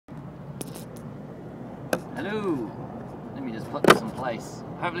Hello. Let me just put this in place.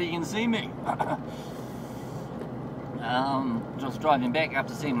 Hopefully you can see me. Just driving back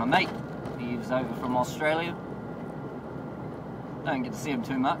after seeing my mate. He's over from Australia. Don't get to see him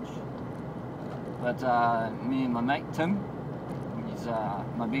too much. But me and my mate Tim, he's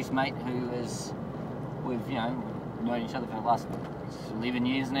my best mate, we've known each other for the last 11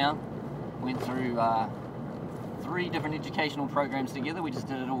 years now. Went through 3 different educational programs together. We just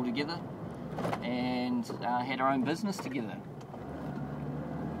did it all together, and had our own business together.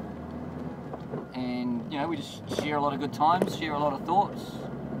 And we just share a lot of good times, share a lot of thoughts,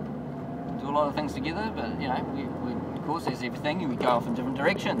 do a lot of things together. But we of course, as everything, we go off in different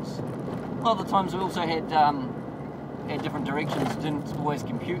directions. A lot of the times we also had different directions. Didn't always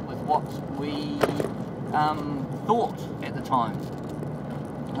compute with what we thought at the time.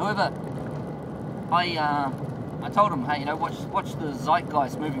 However, I told him, hey, watch the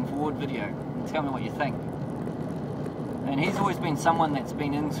Zeitgeist Moving Forward video and tell me what you think. And he's always been someone that's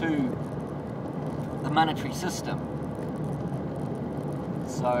been into the monetary system.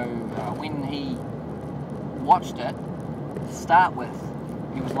 So when he watched it to start with,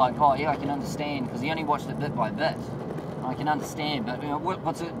 he was like, oh yeah, I can understand, because he only watched it bit by bit. I can understand, but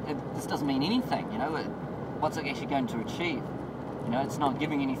this doesn't mean anything. What's it actually going to achieve? It's not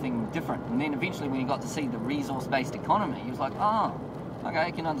giving anything different. And then eventually, when he got to see the resource-based economy, he was like, oh, okay,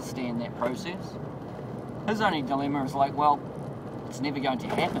 I can understand that process. His only dilemma is like, well, it's never going to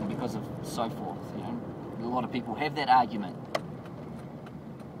happen because of so forth. A lot of people have that argument.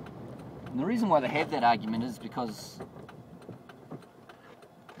 And the reason why they have that argument is because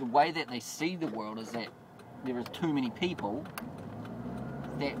the way that they see the world is that there are too many people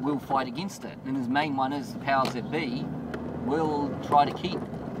that will fight against it. And his main one is the powers that be will try to keep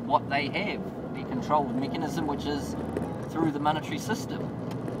what they have, their controlled mechanism, which is through the monetary system.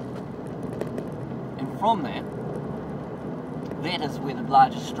 And from that is where the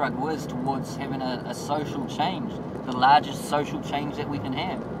largest struggle is towards having a social change, the largest social change that we can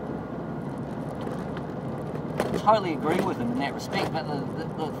have. I totally agree with him in that respect, but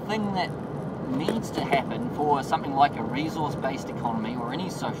the thing that needs to happen for something like a resource-based economy or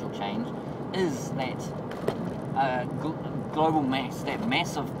any social change is that global mass, that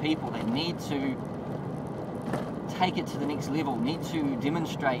mass of people that need to take it to the next level, need to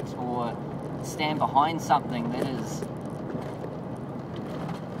demonstrate or stand behind something that is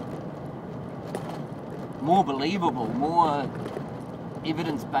more believable, more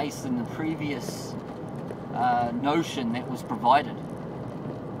evidence-based than the previous notion that was provided.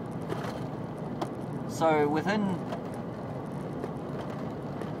 So within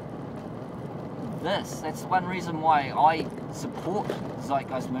that's one reason why I support the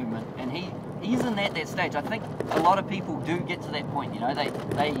Zeitgeist movement, and he's in that stage. I think a lot of people do get to that point,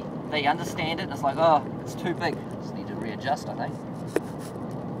 they understand it, and it's like, oh, it's too big, just need to readjust, I think.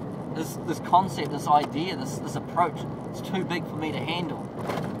 This concept, this idea, this approach, it's too big for me to handle.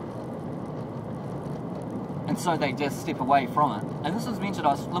 And so they just step away from it. And this was mentioned,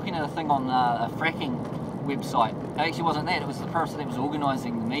 I was looking at a thing on a fracking website. It actually wasn't that, it was the person that was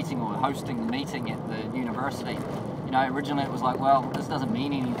organising the meeting or hosting the meeting at the university. Originally it was like, well, this doesn't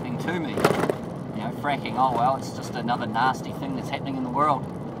mean anything to me. Fracking, oh well, it's just another nasty thing that's happening in the world.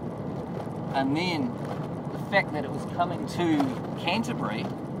 And then the fact that it was coming to Canterbury,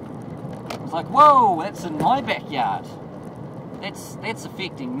 it was like, whoa, that's in my backyard. That's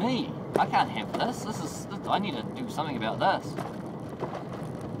affecting me. I can't have this. I need to do something about this.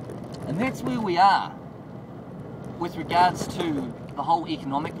 And that's where we are with regards to the whole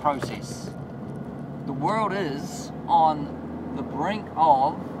economic process. The world is on the brink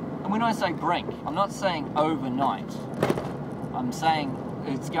of, and when I say brink, I'm not saying overnight. I'm saying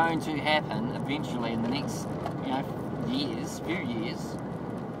it's going to happen eventually in the next, few years.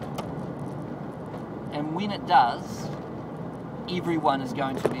 And when it does, everyone is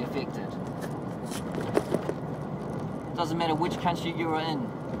going to be affected. Doesn't matter which country you are in,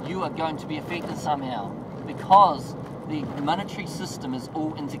 you are going to be affected somehow, because the monetary system is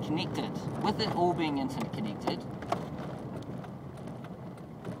all interconnected. With it all being interconnected,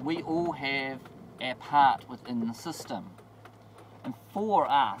 we all have our part within the system. And for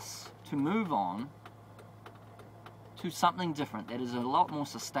us to move on to something different that is a lot more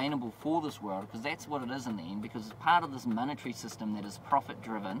sustainable for this world, because that's what it is in the end, because it's part of this monetary system that is profit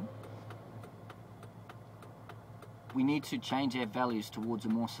driven, we need to change our values towards a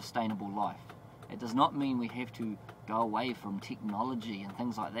more sustainable life. It does not mean we have to go away from technology and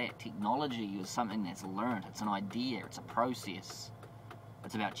things like that. Technology is something that's learned, it's an idea, it's a process.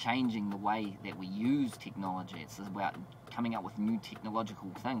 It's about changing the way that we use technology. It's about coming up with new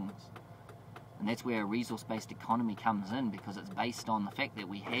technological things. And that's where a resource-based economy comes in, because it's based on the fact that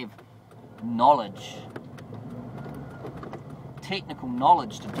we have knowledge, technical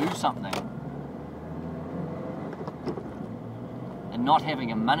knowledge to do something, and not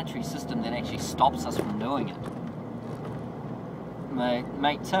having a monetary system that actually stops us from doing it. My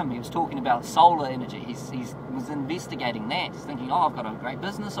mate Tim, he was talking about solar energy. He was investigating that. He's thinking, oh, I've got a great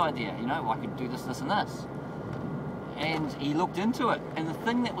business idea. You know, I could do this, this, and this. And he looked into it, and the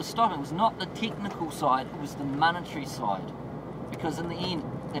thing that was stopping was not the technical side, it was the monetary side. Because in the end,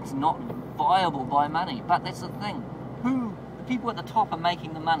 it's not viable by money. But that's the thing. The people at the top are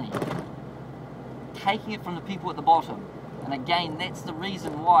making the money, taking it from the people at the bottom. And again, that's the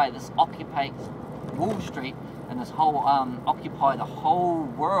reason why this occupies Wall Street and this whole Occupy the Whole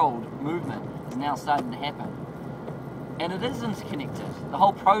World movement is now starting to happen. And it is interconnected. The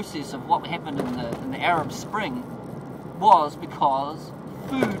whole process of what happened in the Arab Spring was because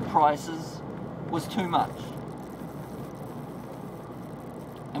food prices was too much.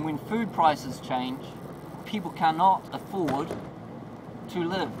 And when food prices change, people cannot afford to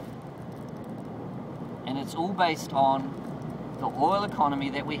live. And it's all based on the oil economy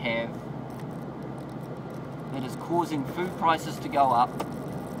that we have that is causing food prices to go up,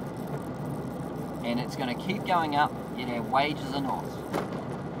 and it's going to keep going up, yet our wages are not.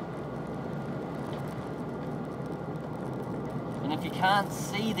 And if you can't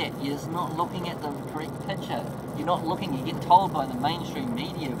see that, you're just not looking at the correct picture. You're not looking, you get told by the mainstream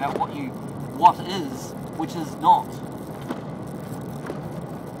media about what is, which is not.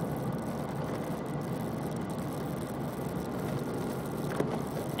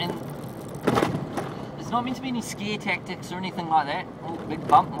 And there's not meant to be any scare tactics or anything like that. Oh, big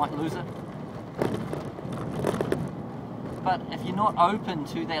bump, might lose it. But if you're not open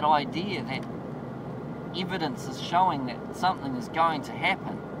to that idea that evidence is showing that something is going to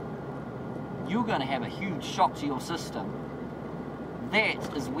happen, you're going to have a huge shock to your system.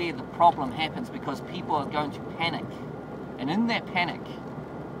 That is where the problem happens, because people are going to panic. And in that panic,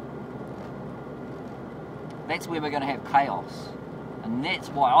 that's where we're going to have chaos. And that's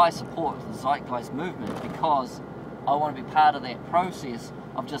why I support the Zeitgeist movement, because I want to be part of that process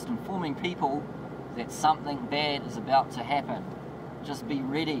of just informing people that something bad is about to happen. Just be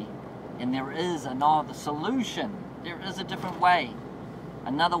ready. And there is another solution. There is a different way.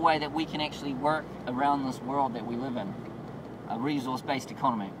 Another way that we can actually work around this world that we live in. A resource-based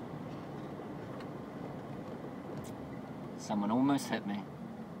economy. Someone almost hit me.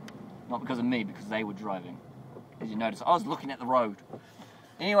 Not because of me, because they were driving. As you notice, I was looking at the road.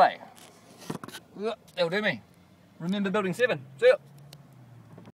 Anyway, that'll do me. Remember Building 7. See ya.